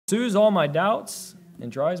soothes all my doubts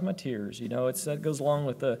and dries my tears. You know, that goes along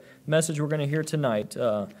with the message we're going to hear tonight.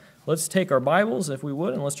 Let's take our Bibles, if we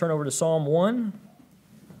would, and let's turn over to Psalm 1,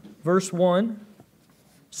 verse 1.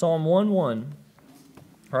 Psalm 1:1,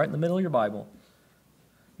 right in the middle of your Bible.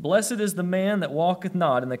 Blessed is the man that walketh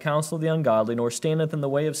not in the counsel of the ungodly, nor standeth in the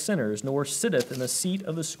way of sinners, nor sitteth in the seat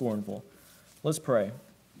of the scornful. Let's pray.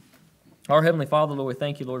 Our Heavenly Father, Lord, we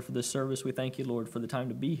thank you, Lord, for this service. We thank you, Lord, for the time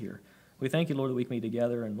to be here. We thank you, Lord, that we can be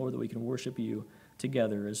together, and Lord, that we can worship you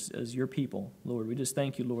together as your people. Lord, we just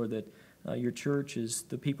thank you, Lord, that your church is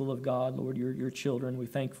the people of God. Lord, your children.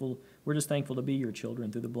 We're just thankful to be your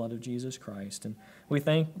children through the blood of Jesus Christ. And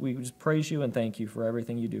we just praise you and thank you for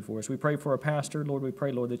everything you do for us. We pray for our pastor. Lord, we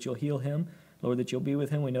pray, Lord, that you'll heal him. Lord, that you'll be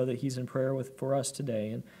with him. We know that he's in prayer for us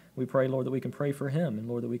today. And we pray, Lord, that we can pray for him. And,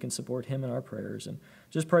 Lord, that we can support him in our prayers. And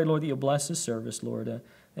just pray, Lord, that you'll bless his service, Lord.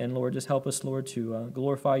 And, Lord, just help us, Lord, to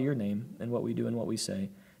glorify your name in what we do and what we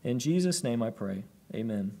say. In Jesus' name I pray.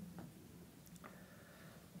 Amen.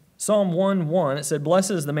 Psalm 1:1, it said,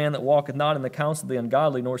 Blessed is the man that walketh not in the counsel of the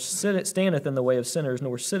ungodly, nor standeth in the way of sinners,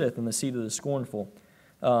 nor sitteth in the seat of the scornful.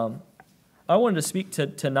 I wanted to speak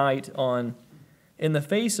tonight on, in the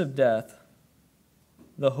face of death,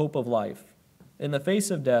 the hope of life. In the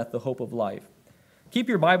face of death, the hope of life. Keep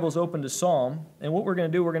your Bibles open to Psalm, and what we're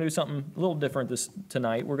going to do something a little different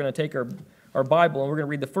tonight. We're going to take our Bible, and we're going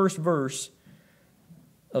to read the first verse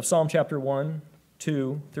of Psalm chapter 1,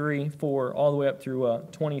 2, 3, 4, all the way up through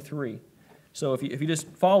 23. So if you just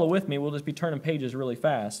follow with me, we'll just be turning pages really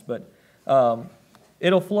fast, but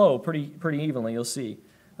it'll flow pretty evenly, you'll see.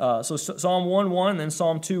 So Psalm 1:1, then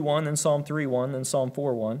Psalm 2:1, then Psalm 3:1, then Psalm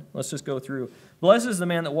 4:1. Let's just go through. Blessed is the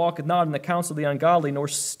man that walketh not in the counsel of the ungodly, nor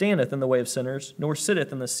standeth in the way of sinners, nor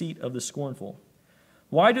sitteth in the seat of the scornful.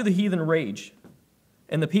 Why do the heathen rage,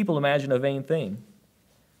 and the people imagine a vain thing?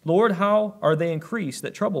 Lord, how are they increased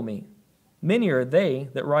that trouble me? Many are they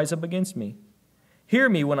that rise up against me. Hear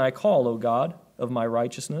me when I call, O God, of my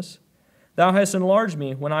righteousness. Thou hast enlarged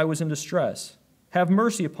me when I was in distress. Have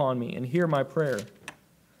mercy upon me, and hear my prayer.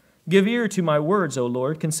 Give ear to my words, O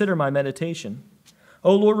Lord, consider my meditation.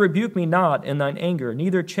 O Lord, rebuke me not in thine anger,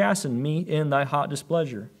 neither chasten me in thy hot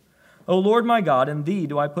displeasure. O Lord my God, in thee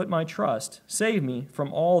do I put my trust. Save me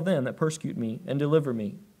from all them that persecute me, and deliver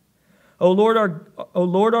me. O Lord,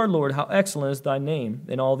 our Lord, how excellent is thy name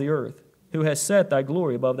in all the earth, who has set thy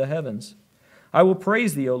glory above the heavens. I will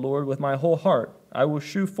praise thee, O Lord, with my whole heart. I will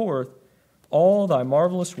shew forth all thy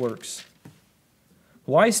marvelous works.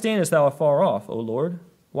 Why standest thou afar off, O Lord?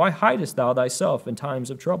 Why hidest thou thyself in times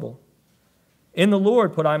of trouble? In the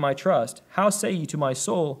Lord put I my trust. How say ye to my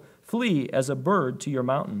soul, Flee as a bird to your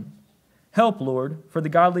mountain? Help, Lord, for the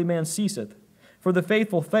godly man ceaseth, for the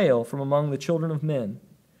faithful fail from among the children of men.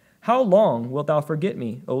 How long wilt thou forget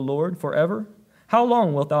me, O Lord, forever? How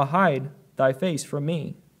long wilt thou hide thy face from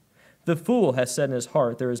me? The fool hath said in his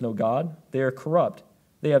heart, There is no God. They are corrupt.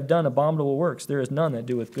 They have done abominable works. There is none that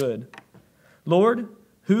doeth good. Lord,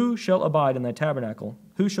 who shall abide in thy tabernacle?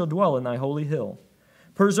 Who shall dwell in thy holy hill?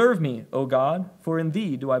 Preserve me, O God, for in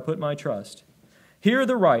thee do I put my trust. Hear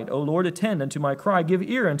the right, O Lord, attend unto my cry. Give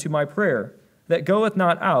ear unto my prayer, that goeth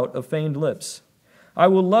not out of feigned lips. I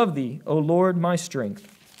will love thee, O Lord, my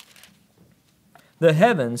strength. The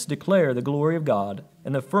heavens declare the glory of God,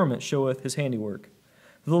 and the firmament showeth his handiwork.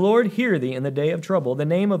 The Lord hear thee in the day of trouble. The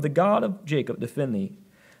name of the God of Jacob defend thee.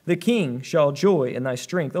 The king shall joy in thy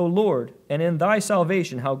strength, O Lord, and in thy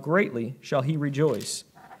salvation how greatly shall he rejoice.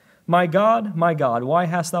 My God, why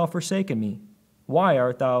hast thou forsaken me? Why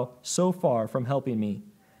art thou so far from helping me,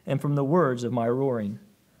 and from the words of my roaring?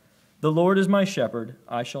 The Lord is my shepherd,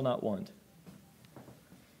 I shall not want.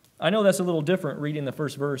 I know that's a little different reading the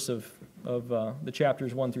first verse of the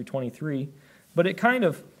chapters 1 through 23, but it kind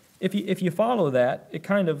of, if you follow that, it's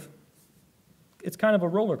kind of a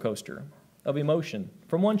roller coaster of emotion.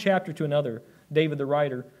 From one chapter to another, David the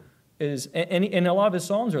writer is, and a lot of his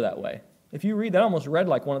psalms are that way. If you read that, almost read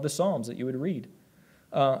like one of the psalms that you would read.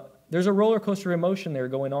 There's a roller coaster emotion there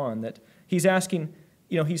going on that he's asking,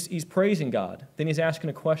 he's praising God, then he's asking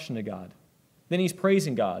a question to God. Then he's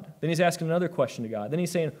praising God. Then he's asking another question to God. Then he's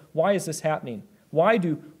saying, why is this happening? Why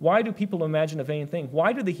do people imagine a vain thing?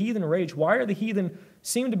 Why do the heathen rage? Why are the heathen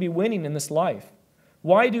seem to be winning in this life?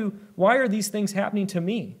 Why are these things happening to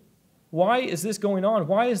me? Why is this going on?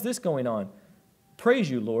 Why is this going on? Praise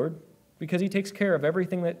you, Lord, because he takes care of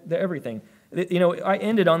everything. I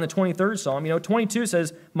ended on the 23rd Psalm. 22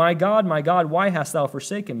 says, my God, why hast thou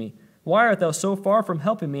forsaken me? Why art thou so far from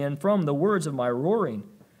helping me and from the words of my roaring?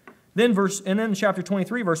 Then chapter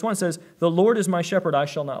 23, verse 1 says, the Lord is my shepherd, I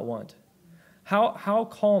shall not want. How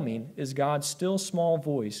calming is God's still small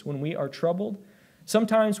voice when we are troubled,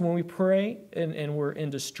 Sometimes when we pray and we're in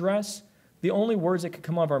distress, the only words that can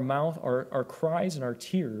come out of our mouth are our cries and our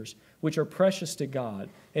tears, which are precious to God.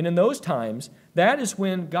 And in those times, that is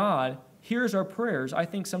when God hears our prayers, I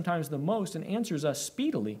think sometimes the most, and answers us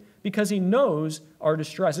speedily because he knows our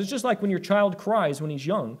distress. It's just like when your child cries when he's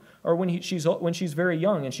young, or when she's very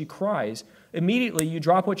young and she cries. Immediately you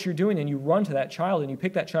drop what you're doing and you run to that child and you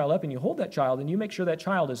pick that child up and you hold that child and you make sure that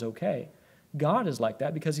child is okay. God is like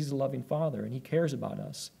that because he's a loving Father and he cares about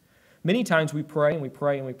us. Many times we pray and we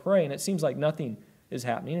pray and we pray and it seems like nothing is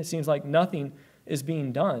happening. It seems like nothing is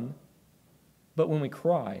being done. But when we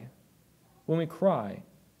cry,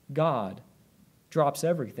 God drops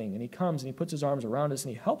everything, and he comes and he puts his arms around us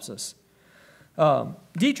and he helps us.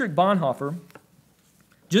 Dietrich Bonhoeffer,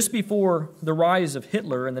 just before the rise of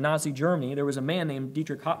Hitler in the Nazi Germany, there was a man named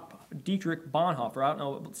Dietrich Bonhoeffer. I don't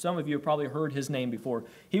know, some of you have probably heard his name before.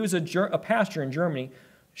 He was a pastor in Germany.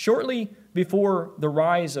 Shortly before the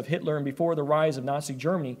rise of Hitler and before the rise of Nazi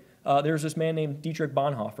Germany, there was this man named Dietrich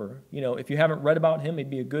Bonhoeffer. You know, if you haven't read about him, he'd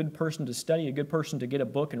be a good person to study, a good person to get a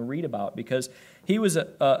book and read about, because he was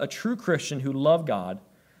a true Christian who loved God,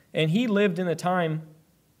 and he lived in a time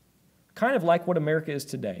kind of like what America is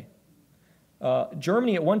today.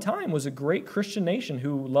 Germany at one time was a great Christian nation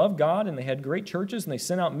who loved God, and they had great churches, and they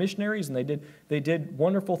sent out missionaries, and they did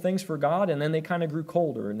wonderful things for God, and then they kind of grew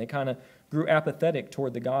colder, and they kind of grew apathetic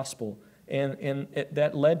toward the gospel. And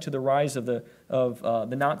that led to the rise of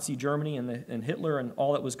the Nazi Germany and Hitler and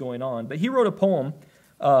all that was going on. But he wrote a poem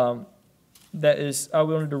that is I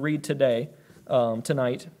wanted to read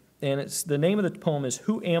tonight, and it's the name of the poem is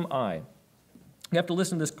 "Who Am I?" You have to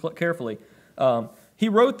listen to this carefully. He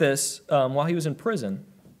wrote this while he was in prison,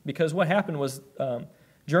 because what happened was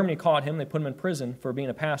Germany caught him. They put him in prison for being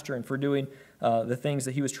a pastor and for doing the things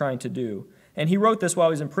that he was trying to do. And he wrote this while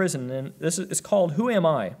he was in prison, and it's called "Who Am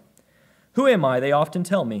I?" Who am I, they often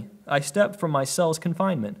tell me. I step from my cell's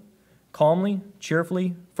confinement, calmly,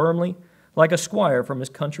 cheerfully, firmly, like a squire from his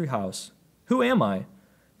country house. Who am I?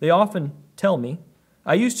 They often tell me.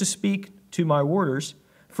 I used to speak to my warders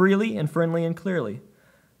freely and friendly and clearly,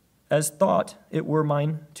 as thought it were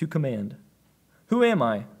mine to command. Who am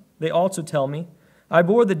I? They also tell me. I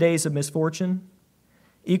bore the days of misfortune,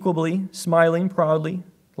 equably, smiling proudly,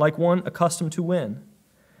 like one accustomed to win.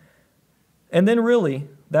 And then really,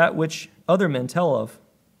 that which other men tell of?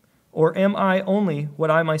 Or am I only what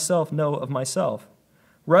I myself know of myself?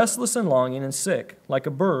 Restless and longing and sick, like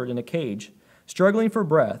a bird in a cage, struggling for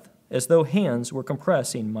breath, as though hands were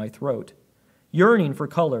compressing my throat, yearning for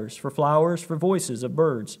colors, for flowers, for voices of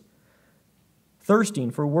birds, thirsting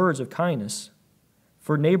for words of kindness,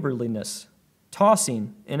 for neighborliness,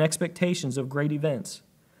 tossing in expectations of great events,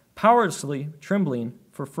 powerlessly trembling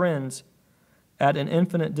for friends at an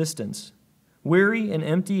infinite distance, weary and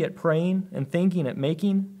empty at praying and thinking at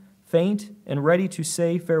making, faint and ready to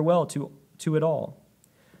say farewell to it all.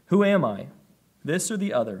 Who am I? This or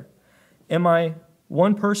the other? Am I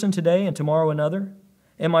one person today and tomorrow another?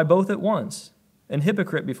 Am I both at once, an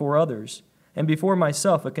hypocrite before others, and before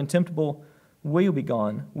myself a contemptible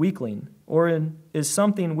woebegone weakling? Or is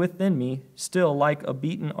something within me still like a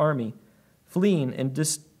beaten army, fleeing in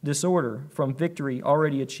disorder from victory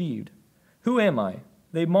already achieved? Who am I?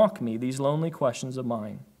 They mock me, these lonely questions of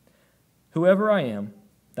mine. Whoever I am,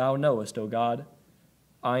 thou knowest, O God,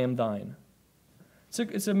 I am thine.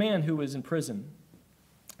 It's a man who was in prison,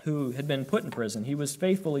 who had been put in prison. He was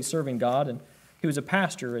faithfully serving God, and he was a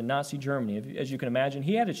pastor in Nazi Germany. As you can imagine,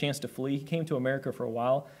 he had a chance to flee. He came to America for a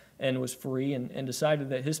while and was free and decided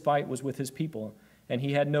that his fight was with his people. And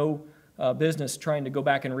he had no business trying to go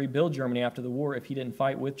back and rebuild Germany after the war if he didn't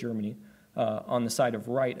fight with Germany on the side of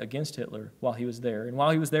right against Hitler while he was there. And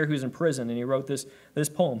while he was there, he was in prison, and he wrote this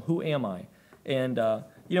poem, Who Am I? And,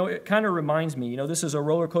 it kind of reminds me, this is a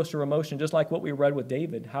roller coaster of emotion, just like what we read with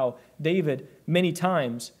David, how David many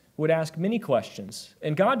times would ask many questions.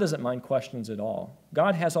 And God doesn't mind questions at all.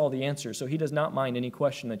 God has all the answers, so he does not mind any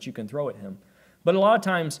question that you can throw at him. But a lot of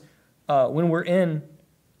times when we're in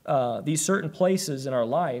these certain places in our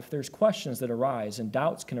life, there's questions that arise, and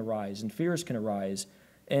doubts can arise, and fears can arise.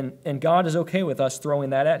 And God is okay with us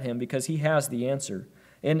throwing that at him because he has the answer.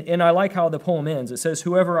 And I like how the poem ends. It says,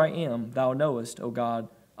 Whoever I am, thou knowest, O God,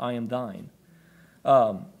 I am thine.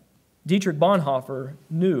 Dietrich Bonhoeffer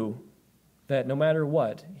knew that no matter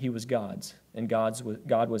what, he was God's, and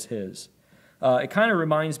God was his. It kind of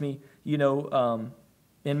reminds me,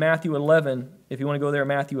 in Matthew 11, if you want to go there,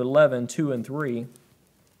 Matthew 11, 2 and 3,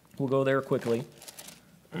 we'll go there quickly.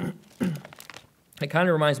 It kind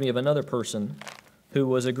of reminds me of another person who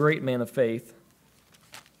was a great man of faith,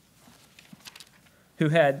 who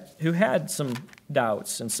had some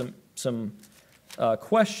doubts and some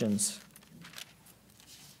questions.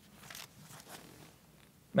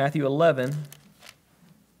 Matthew 11,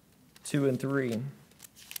 2 and 3.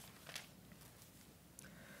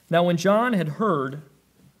 Now when John had heard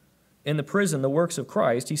in the prison the works of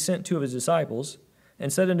Christ, he sent 2 of his disciples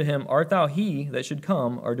and said unto him, Art thou he that should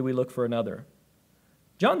come, or do we look for another?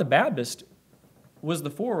 John the Baptist was the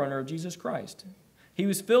forerunner of Jesus Christ. He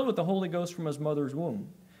was filled with the Holy Ghost from his mother's womb.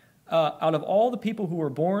 Out of all the people who were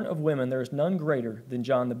born of women, there is none greater than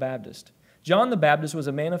John the Baptist. John the Baptist was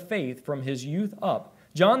a man of faith from his youth up.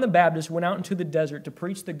 John the Baptist went out into the desert to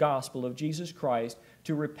preach the gospel of Jesus Christ,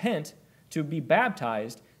 to repent, to be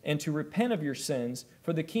baptized, and to repent of your sins,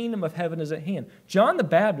 for the kingdom of heaven is at hand. John the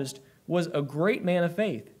Baptist was a great man of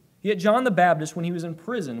faith. Yet John the Baptist, when he was in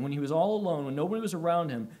prison, when he was all alone, when nobody was around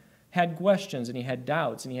him, had questions and he had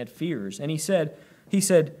doubts and he had fears. And he said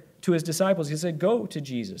to his disciples, he said, Go to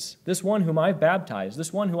Jesus, this one whom I baptized,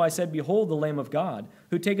 this one who I said, Behold the Lamb of God,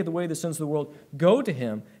 who taketh away the sins of the world. Go to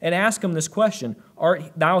him and ask him this question,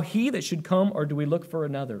 Art thou he that should come, or do we look for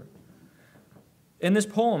another? In this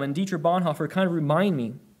poem, and Dietrich Bonhoeffer kind of remind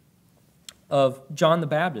me of John the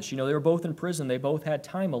Baptist. You know, they were both in prison. They both had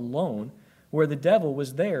time alone where the devil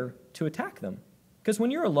was there to attack them. Because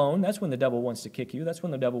when you're alone, that's when the devil wants to kick you. That's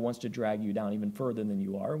when the devil wants to drag you down even further than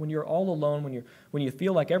you are. When you're all alone, when you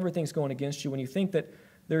feel like everything's going against you, when you think that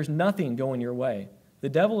there's nothing going your way, the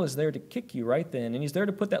devil is there to kick you right then, and he's there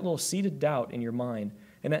to put that little seed of doubt in your mind.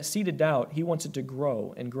 And that seed of doubt, he wants it to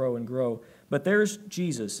grow and grow and grow. But there's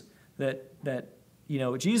Jesus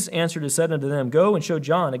Jesus answered and said unto them, Go and show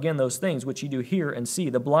John again those things which ye do hear and see.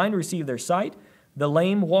 The blind receive their sight, the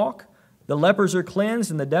lame walk, the lepers are cleansed,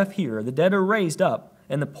 and the deaf hear. The dead are raised up,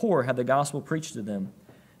 and the poor have the gospel preached to them.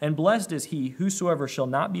 And blessed is he whosoever shall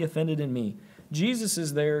not be offended in me. Jesus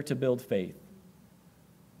is there to build faith.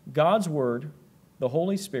 God's Word, the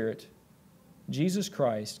Holy Spirit, Jesus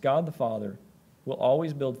Christ, God the Father, will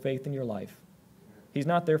always build faith in your life. He's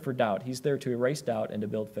not there for doubt. He's there to erase doubt and to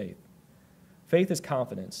build faith. Faith is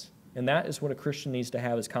confidence, and that is what a Christian needs to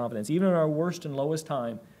have, is confidence. Even in our worst and lowest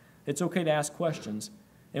time, it's okay to ask questions.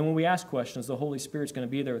 And when we ask questions, the Holy Spirit's going to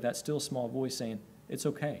be there with that still small voice saying, It's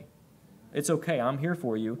okay. It's okay. I'm here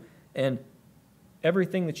for you. And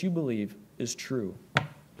everything that you believe is true.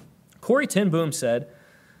 Corrie ten Boom said,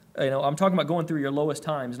 I'm talking about going through your lowest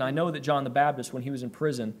times, and I know that John the Baptist, when he was in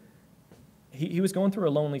prison, he was going through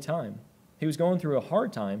a lonely time. He was going through a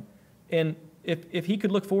hard time. And if he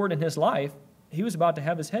could look forward in his life, he was about to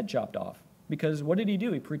have his head chopped off. Because what did he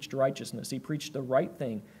do? He preached righteousness. He preached the right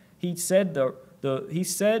thing. He said he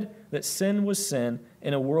said that sin was sin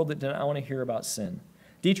in a world that did not want to hear about sin.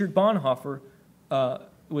 Dietrich Bonhoeffer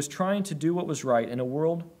was trying to do what was right in a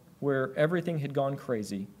world where everything had gone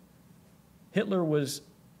crazy. Hitler was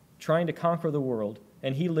trying to conquer the world,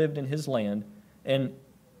 and he lived in his land. And,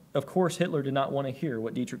 of course, Hitler did not want to hear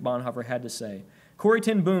what Dietrich Bonhoeffer had to say. Corrie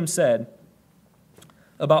ten Boom said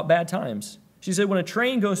about bad times, she said, when a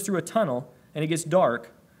train goes through a tunnel and it gets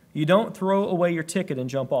dark, you don't throw away your ticket and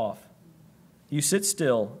jump off. You sit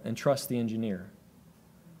still and trust the engineer.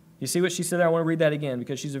 You see what she said there? I want to read that again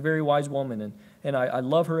because she's a very wise woman, and I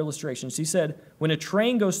love her illustration. She said, when a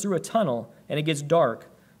train goes through a tunnel and it gets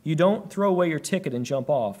dark, you don't throw away your ticket and jump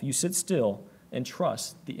off. You sit still and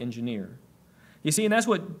trust the engineer. You see, and that's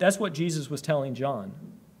what Jesus was telling John.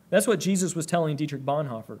 That's what Jesus was telling Dietrich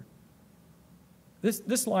Bonhoeffer.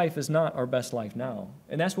 This life is not our best life now.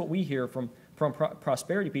 And that's what we hear from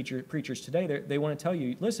prosperity preachers today. They want to tell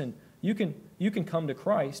you, listen, you can come to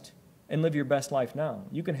Christ and live your best life now.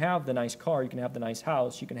 You can have the nice car, you can have the nice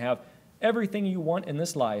house, you can have everything you want in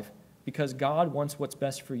this life because God wants what's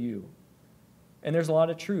best for you. And there's a lot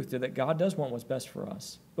of truth there that God does want what's best for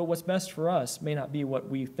us. But what's best for us may not be what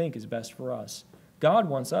we think is best for us. God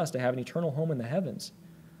wants us to have an eternal home in the heavens.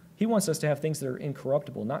 He wants us to have things that are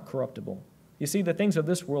incorruptible, not corruptible. You see, the things of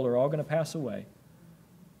this world are all going to pass away.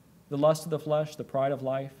 The lust of the flesh, the pride of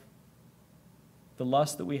life, the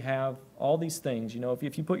lust that we have, all these things.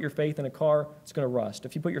 If you put your faith in a car, it's going to rust.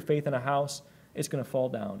 If you put your faith in a house, it's going to fall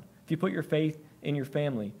down. If you put your faith in your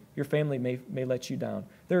family may let you down.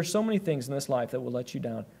 There are so many things in this life that will let you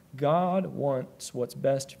down. God wants what's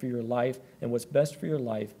best for your life, and what's best for your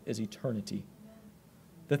life is eternity.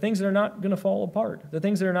 The things that are not going to fall apart, the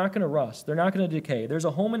things that are not going to rust, they're not going to decay. There's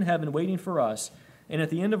a home in heaven waiting for us, and at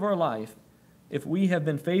the end of our life, if we have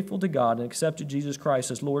been faithful to God and accepted Jesus Christ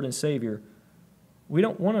as Lord and Savior, we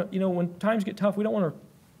don't want to, when times get tough, we don't want to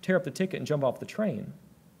tear up the ticket and jump off the train.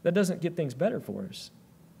 That doesn't get things better for us.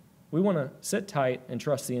 We want to sit tight and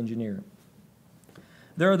trust the engineer.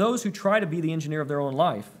 There are those who try to be the engineer of their own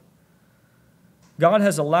life. God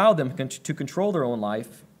has allowed them to control their own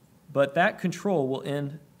life but that control will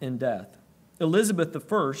end in death. Elizabeth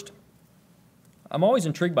I, I'm always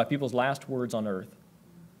intrigued by people's last words on earth.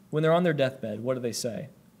 When they're on their deathbed, what do they say?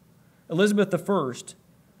 Elizabeth I,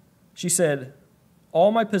 she said,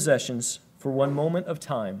 all my possessions for one moment of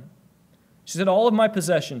time. She said, all of my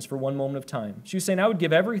possessions for one moment of time. She was saying, I would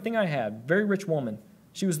give everything I had. Very rich woman.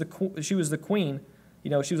 She was the queen. You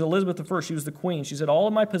know, she was Elizabeth I. She was the queen. She said, all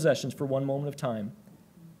of my possessions for one moment of time.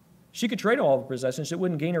 She could trade all of her possessions. It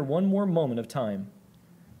wouldn't gain her one more moment of time.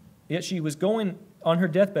 Yet she was going, on her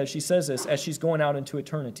deathbed, she says this, as she's going out into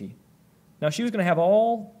eternity. Now, she was going to have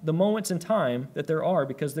all the moments in time that there are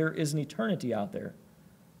because there is an eternity out there.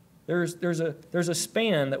 There's a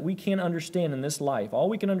span that we can't understand in this life. All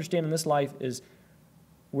we can understand in this life is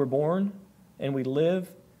we're born and we live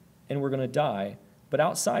and we're going to die. But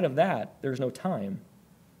outside of that, there's no time.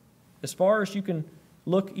 As far as you can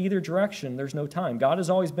look either direction, there's no time. God has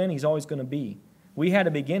always been, He's always going to be. We had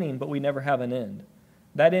a beginning, but we never have an end.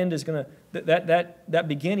 That end is going to that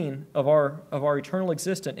beginning of our eternal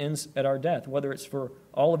existence ends at our death, whether it's for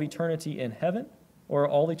all of eternity in heaven or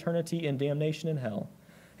all eternity in damnation in hell.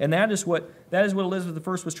 And that is what Elizabeth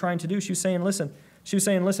I was trying to do. She was saying, listen,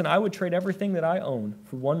 I would trade everything that I own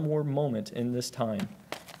for one more moment in this time.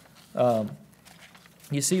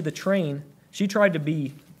 You see, the train, she tried to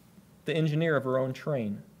be the engineer of her own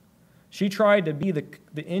train. She tried to be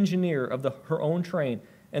the engineer of her own train.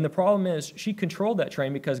 And the problem is she controlled that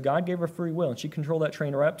train because God gave her free will, and she controlled that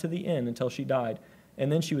train right up to the end until she died.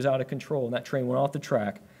 And then she was out of control, and that train went off the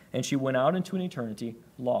track, and she went out into an eternity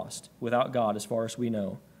lost, without God as far as we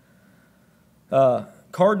know.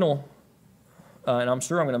 Cardinal, and I'm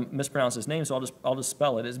sure I'm going to mispronounce his name, so I'll just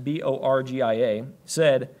spell it. It's Borgia,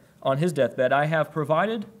 said on his deathbed, I have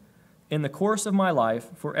provided in the course of my life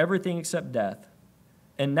for everything except death,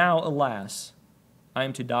 and now, alas, I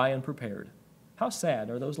am to die unprepared. How sad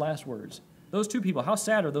are those last words? Those two people, how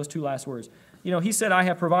sad are those two last words? You know, he said, I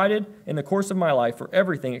have provided in the course of my life for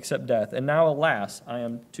everything except death, and now, alas, I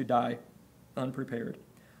am to die unprepared.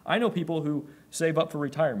 I know people who save up for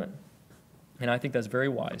retirement, and I think that's very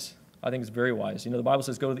wise. I think it's very wise. You know, the Bible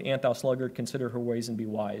says, go to the ant, thou sluggard, consider her ways and be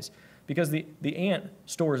wise. Because the ant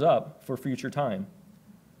stores up for future time.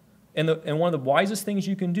 And one of the wisest things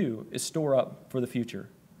you can do is store up for the future.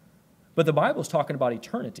 But the Bible is talking about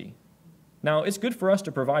eternity. Now, it's good for us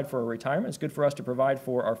to provide for our retirement. It's good for us to provide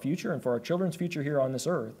for our future and for our children's future here on this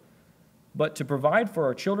earth. But to provide for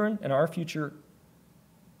our children and our future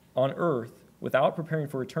on earth without preparing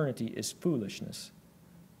for eternity is foolishness.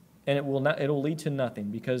 And it'll lead to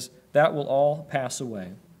nothing because that will all pass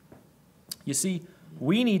away. You see,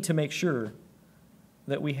 we need to make sure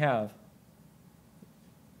that we have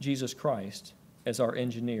Jesus Christ as our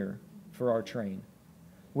engineer for our train.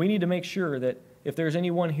 We need to make sure that if there's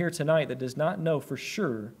anyone here tonight that does not know for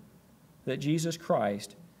sure that Jesus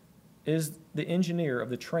Christ is the engineer of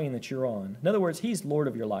the train that you're on. In other words, He's Lord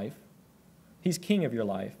of your life. He's King of your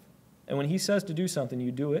life. And when He says to do something,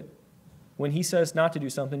 you do it. When He says not to do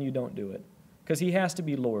something, you don't do it. Because He has to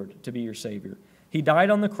be Lord to be your Savior. He died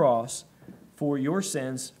on the cross for your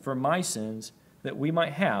sins, for my sins, that we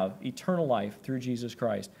might have eternal life through Jesus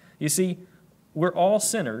Christ. You see, we're all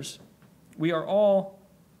sinners. We are all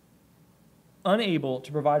unable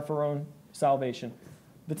to provide for our own salvation.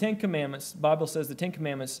 The Ten Commandments, the Bible says the Ten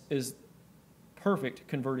Commandments is perfect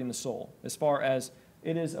converting the soul, as far as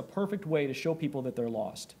it is a perfect way to show people that they're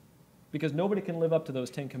lost. Because nobody can live up to those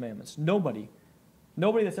Ten Commandments. Nobody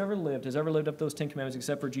that's ever lived has ever lived up to those Ten Commandments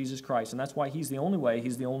except for Jesus Christ. And that's why He's the only way,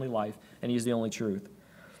 He's the only life, and He's the only truth.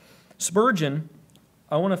 Spurgeon,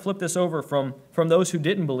 I want to flip this over from those who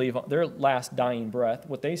didn't believe their last dying breath,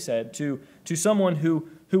 what they said, to someone who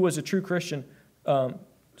was a true Christian.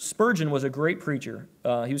 Spurgeon was a great preacher.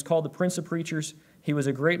 He was called the Prince of Preachers. He was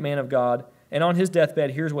a great man of God. And on his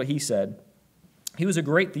deathbed, here's what he said. He was a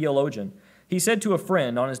great theologian. He said to a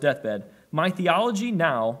friend on his deathbed, my theology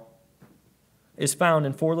now is found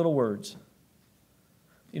in 4 little words.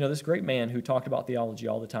 You know, this great man who talked about theology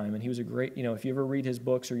all the time, and he was a great, you know, if you ever read his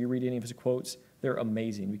books or you read any of his quotes, they're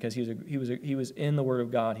amazing because he was in the Word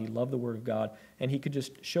of God. He loved the Word of God, and he could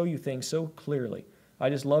just show you things so clearly. I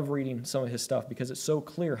just love reading some of his stuff because it's so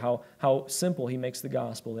clear how simple he makes the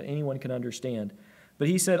gospel that anyone can understand. But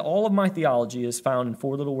he said, all of my theology is found in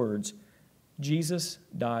 4 little words. Jesus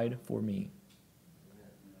died for me.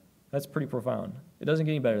 That's pretty profound. It doesn't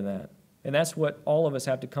get any better than that. And that's what all of us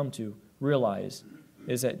have to come to realize,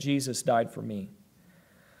 is that Jesus died for me.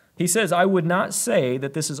 He says, I would not say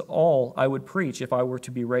that this is all I would preach if I were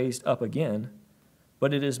to be raised up again,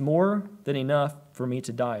 but it is more than enough for me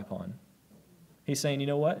to die upon. He's saying, you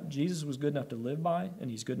know what? Jesus was good enough to live by, and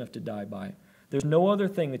He's good enough to die by. There's no other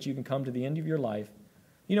thing that you can come to the end of your life.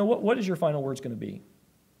 You know, what is your final words going to be?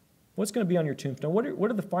 What's going to be on your tombstone? What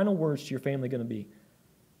are the final words to your family going to be?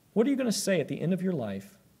 What are you going to say at the end of your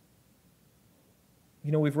life?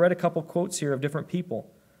 You know, we've read a couple quotes here of different people,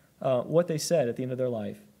 what they said at the end of their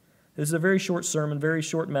life. This is a very short sermon, very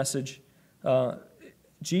short message.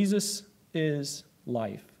 Jesus is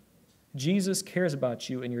life. Jesus cares about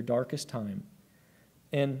you in your darkest time.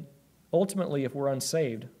 And ultimately, if we're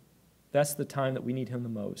unsaved, that's the time that we need him the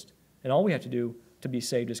most. And all we have to do to be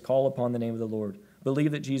saved is call upon the name of the Lord.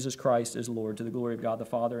 Believe that Jesus Christ is Lord to the glory of God the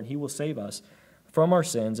Father, and he will save us from our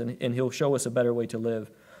sins, and he'll show us a better way to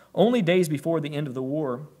live. Only days before the end of the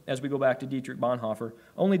war, as we go back to Dietrich Bonhoeffer,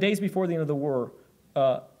 only days before the end of the war,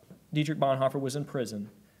 Dietrich Bonhoeffer was in prison,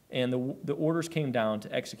 and the orders came down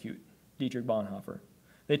to execute Dietrich Bonhoeffer.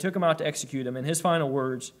 They took him out to execute him, and his final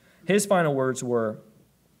words were,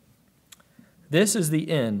 "This is the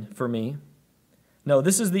end for me. No,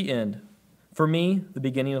 this is the end. For me, the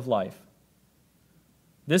beginning of life.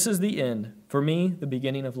 This is the end. For me, the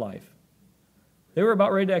beginning of life." They were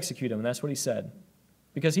about ready to execute him, and that's what he said.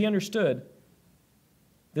 Because he understood,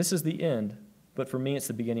 this is the end, but for me it's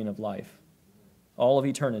the beginning of life. All of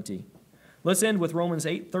eternity. Let's end with Romans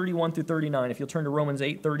 8:31 through 39. If you'll turn to Romans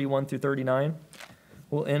 8:31 through 39,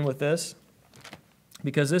 we'll end with this.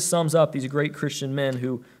 Because this sums up these great Christian men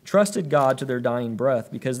who trusted God to their dying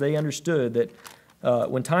breath, because they understood that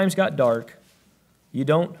when times got dark, you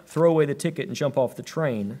don't throw away the ticket and jump off the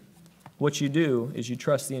train. What you do is you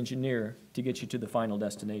trust the engineer to get you to the final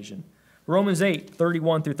destination. Romans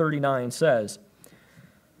 8:31 through 39 says,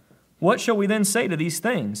 "What shall we then say to these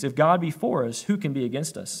things? If God be for us, who can be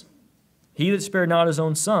against us? He that spared not his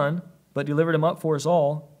own Son, but delivered him up for us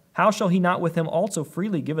all, how shall he not with him also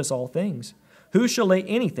freely give us all things? Who shall lay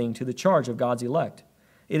anything to the charge of God's elect?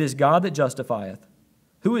 It is God that justifieth.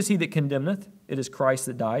 Who is he that condemneth? It is Christ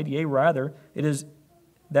that died, yea, rather, it is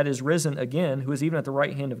that is risen again, who is even at the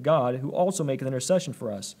right hand of God, who also maketh intercession for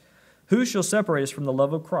us. Who shall separate us from the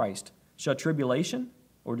love of Christ? Shall tribulation,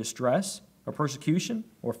 or distress, or persecution,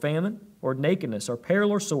 or famine, or nakedness, or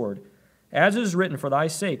peril, or sword? As it is written, for thy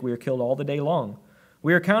sake we are killed all the day long.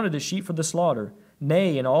 We are counted as sheep for the slaughter.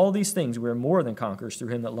 Nay, in all these things we are more than conquerors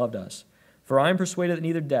through him that loved us. For I am persuaded that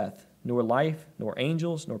neither death, nor life, nor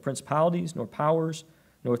angels, nor principalities, nor powers,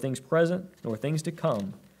 nor things present, nor things to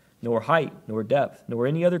come, nor height, nor depth, nor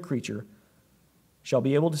any other creature shall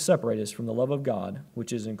be able to separate us from the love of God,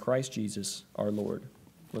 which is in Christ Jesus our Lord."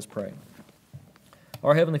 Let's pray.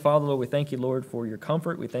 Our Heavenly Father, Lord, we thank you, Lord, for your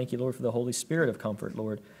comfort. We thank you, Lord, for the Holy Spirit of comfort,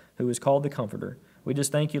 Lord, who is called the Comforter. We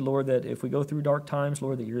just thank you, Lord, that if we go through dark times,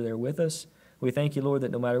 Lord, that you're there with us. We thank you, Lord,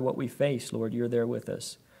 that no matter what we face, Lord, you're there with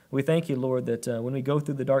us. We thank you, Lord, that when we go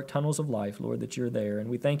through the dark tunnels of life, Lord, that you're there. And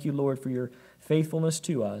we thank you, Lord, for your faithfulness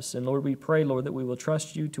to us. And, Lord, we pray, Lord, that we will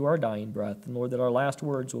trust you to our dying breath. And, Lord, that our last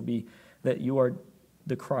words will be that you are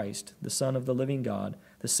the Christ, the Son of the living God,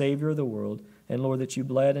 the Savior of the world. And, Lord, that you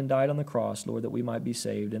bled and died on the cross, Lord, that we might be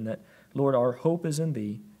saved. And that, Lord, our hope is in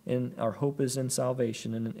thee, and our hope is in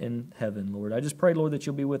salvation and in heaven, Lord. I just pray, Lord, that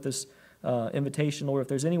you'll be with this invitation, Lord. If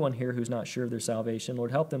there's anyone here who's not sure of their salvation,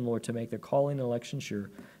 Lord, help them, Lord, to make their calling and election sure.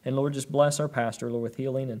 And, Lord, just bless our pastor, Lord, with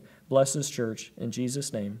healing, and bless this church. In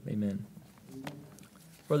Jesus' name, amen.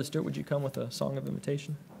 Brother Stuart, would you come with a song of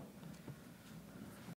invitation?